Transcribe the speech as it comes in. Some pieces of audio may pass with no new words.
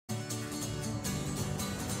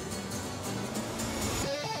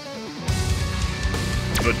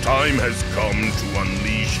The time has come to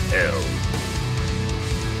unleash hell.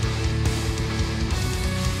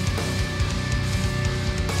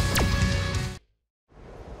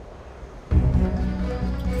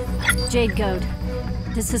 Jade Goat,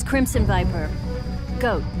 this is Crimson Viper.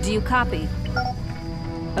 Goat, do you copy?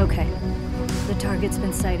 Okay. The target's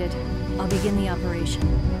been sighted. I'll begin the operation.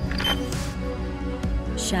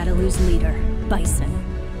 Shadaloo's leader, Bison.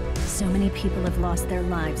 So many people have lost their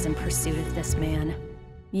lives in pursuit of this man.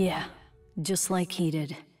 Yeah, just like he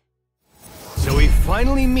did. So we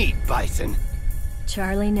finally meet, Bison.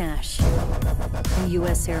 Charlie Nash, a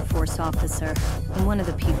U.S. Air Force officer, and one of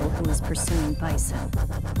the people who was pursuing Bison.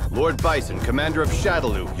 Lord Bison, commander of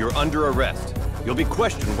Shadaloo, you're under arrest. You'll be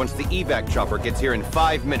questioned once the evac chopper gets here in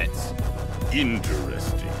 5 minutes.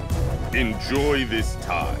 Interesting. Enjoy this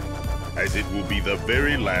time, as it will be the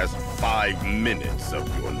very last 5 minutes of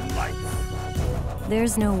your life.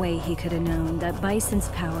 There's no way he could have known that Bison's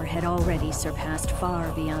power had already surpassed far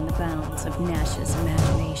beyond the bounds of Nash's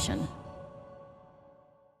imagination.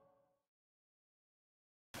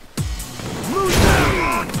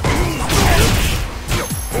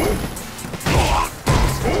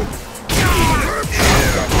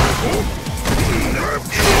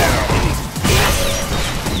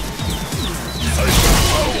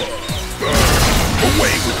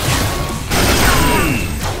 Away with you!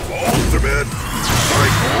 Ultimate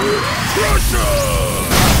Psycho Crusher!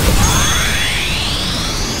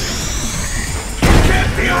 Get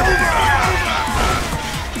me over!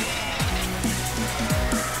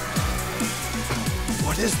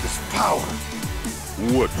 What is this power?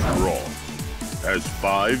 What's wrong? Has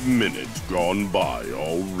 5 minutes gone by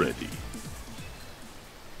already?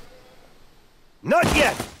 Not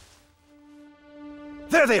yet!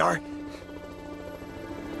 There they are!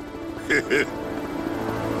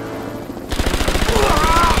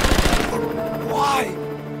 Why?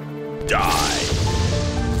 Die!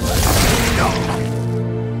 No!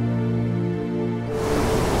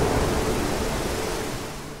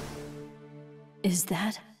 Is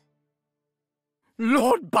that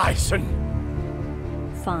Lord Bison!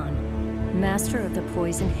 F.A.N.G, master of the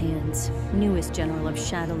Poison Hands, newest general of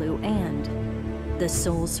Shadaloo, and the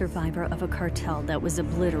sole survivor of a cartel that was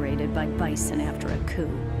obliterated by Bison after a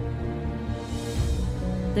coup.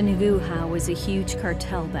 The Nguha was a huge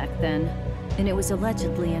cartel back then, and it was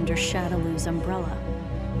allegedly under Shadaloo's umbrella.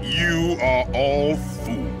 You are all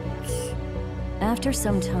fools. After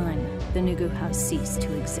some time, the Nguha ceased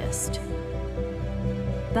to exist.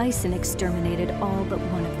 Bison exterminated all but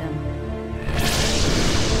one of them.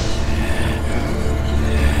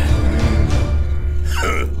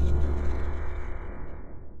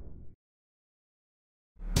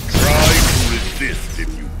 Try to resist if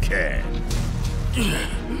you can.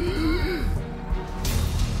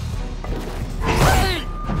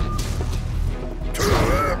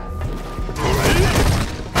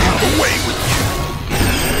 Away with you!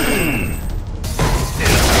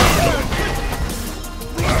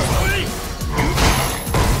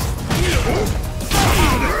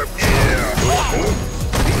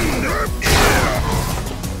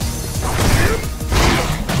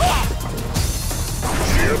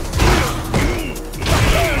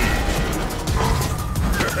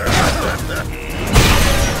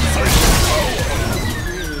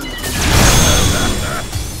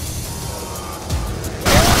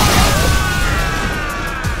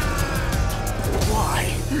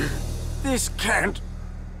 This can't...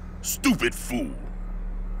 Stupid fool!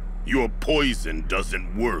 Your poison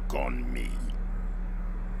doesn't work on me.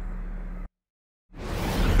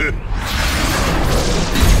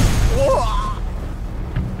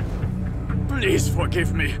 Please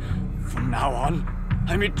forgive me. From now on,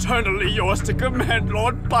 I'm eternally yours to command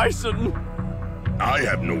Lord Bison. I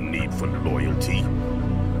have no need for loyalty.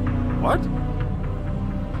 What?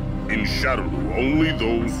 In Shadaloo, only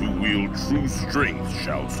those who wield true strength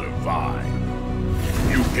shall survive.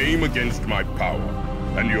 You came against my power,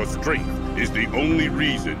 and your strength is the only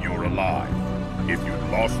reason you're alive. If you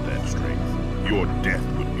lost that strength, your death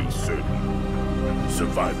would be certain.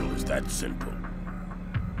 Survival is that simple.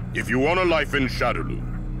 If you want a life in Shadaloo,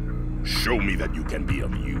 show me that you can be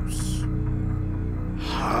of use.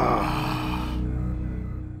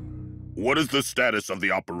 What is the status of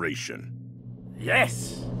the operation?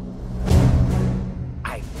 Yes.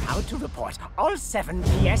 I'm proud to report all 7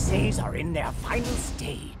 PSAs are in their final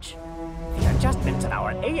stage. The adjustments of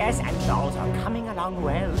our AS and dolls are coming along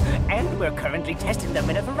well, and we're currently testing them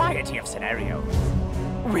in a variety of scenarios.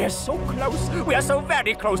 We're so close. We are so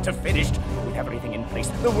very close to finished. With everything in place,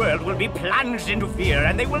 the world will be plunged into fear,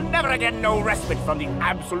 and they will never again know respite from the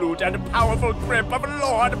absolute and powerful grip of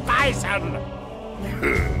Lord Bison.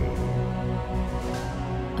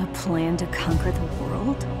 A plan to conquer the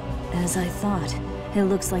world? As I thought, it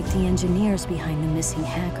looks like the engineers behind the missing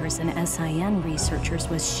hackers and SIN researchers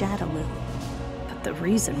was Shadaloo. But the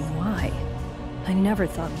reason why? I never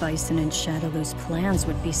thought Bison and Shadaloo's plans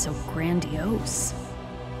would be so grandiose.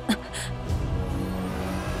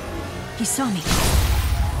 He saw me.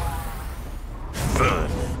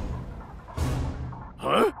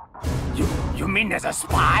 Huh? You mean there's a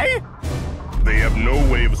spy? They have no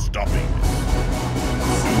way of stopping this.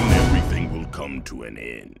 Soon everything will come to an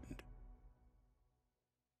end.